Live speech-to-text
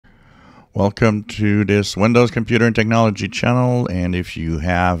Welcome to this Windows Computer and Technology channel, and if you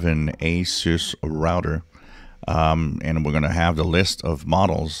have an ASUS router, and we're going to have the list of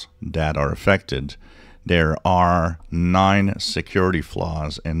models that are affected, there are 9 security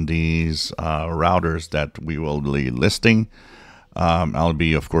flaws in these routers that we will be listing. I'll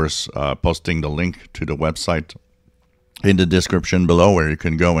be, of course, posting the link to the website in the description below where you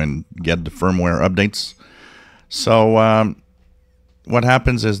can go and get the firmware updates. So what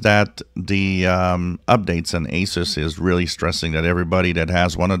happens is that the updates, and ASUS is really stressing that everybody that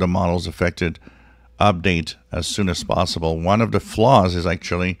has one of the models affected update as soon as possible. One of the flaws is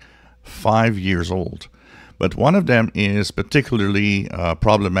actually 5 years old, but one of them is particularly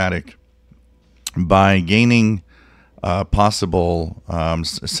problematic by gaining possible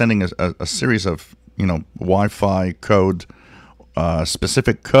sending a series of Wi-Fi code,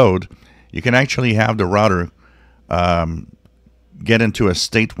 specific code. You can actually have the router get into a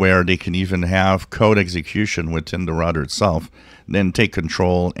state where they can even have code execution within the router itself, then take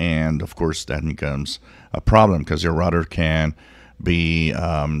control, and of course that becomes a problem because your router can be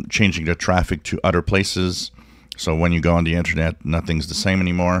changing the traffic to other places. So when you go on the internet, nothing's the same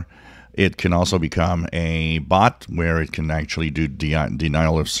anymore. It can also become a bot where it can actually do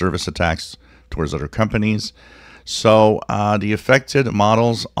denial of service attacks towards other companies. So the affected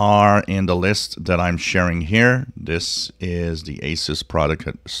models are in the list that I'm sharing here. This is the ASUS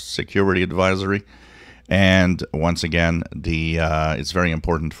Product Security Advisory. And once again, it's very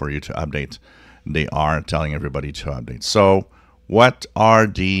important for you to update. They are telling everybody to update. So what are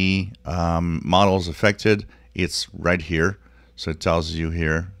the models affected? It's right here. So it tells you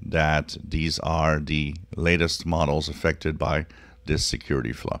here that these are the latest models affected by this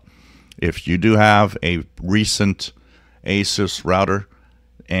security flaw. If you do have a recent ASUS router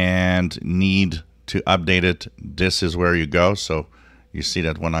and need to update it, this is where you go. So you see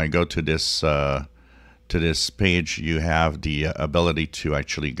that when I go to this page, you have the ability to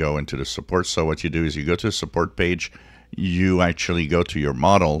actually go into the support. So what you do is you go to the support page, you actually go to your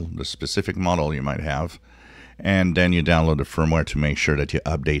model, the specific model you might have, and then you download the firmware to make sure that you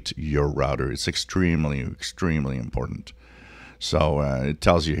update your router. It's extremely, extremely important. So it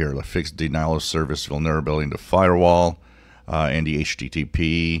tells you here the fixed denial of service vulnerability in the firewall and the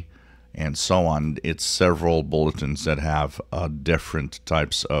HTTP and so on. It's several bulletins that have different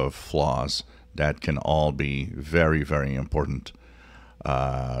types of flaws that can all be very, very important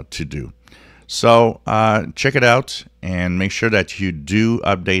to do. So check it out and make sure that you do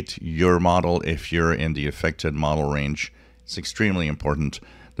update your model if you're in the affected model range. It's extremely important.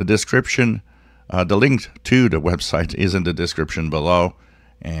 The description, the link to the website is in the description below,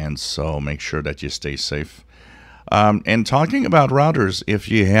 and so make sure that you stay safe. And talking about routers, if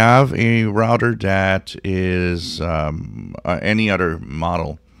you have a router that is any other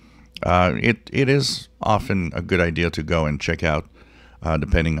model, it is often a good idea to go and check out,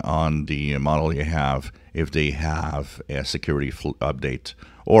 depending on the model you have, if they have a security update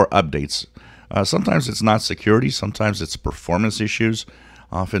or updates. Sometimes it's not security, sometimes it's performance issues.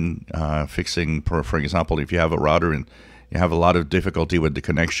 Often fixing, for example, if you have a router and you have a lot of difficulty with the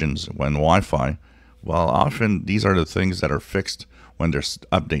connections when Wi-Fi, well, often these are the things that are fixed when there's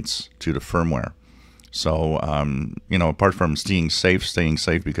updates to the firmware. So, apart from staying safe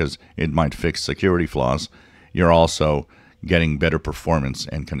because it might fix security flaws, you're also getting better performance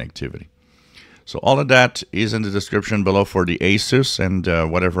and connectivity. So all of that is in the description below for the ASUS and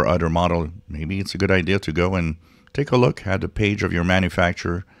whatever other model. Maybe it's a good idea to go and take a look at the page of your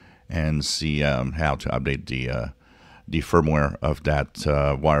manufacturer and see how to update the firmware of that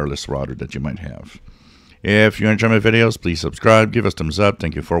wireless router that you might have. If you enjoy my videos, please subscribe, give us thumbs up.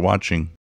 Thank you for watching.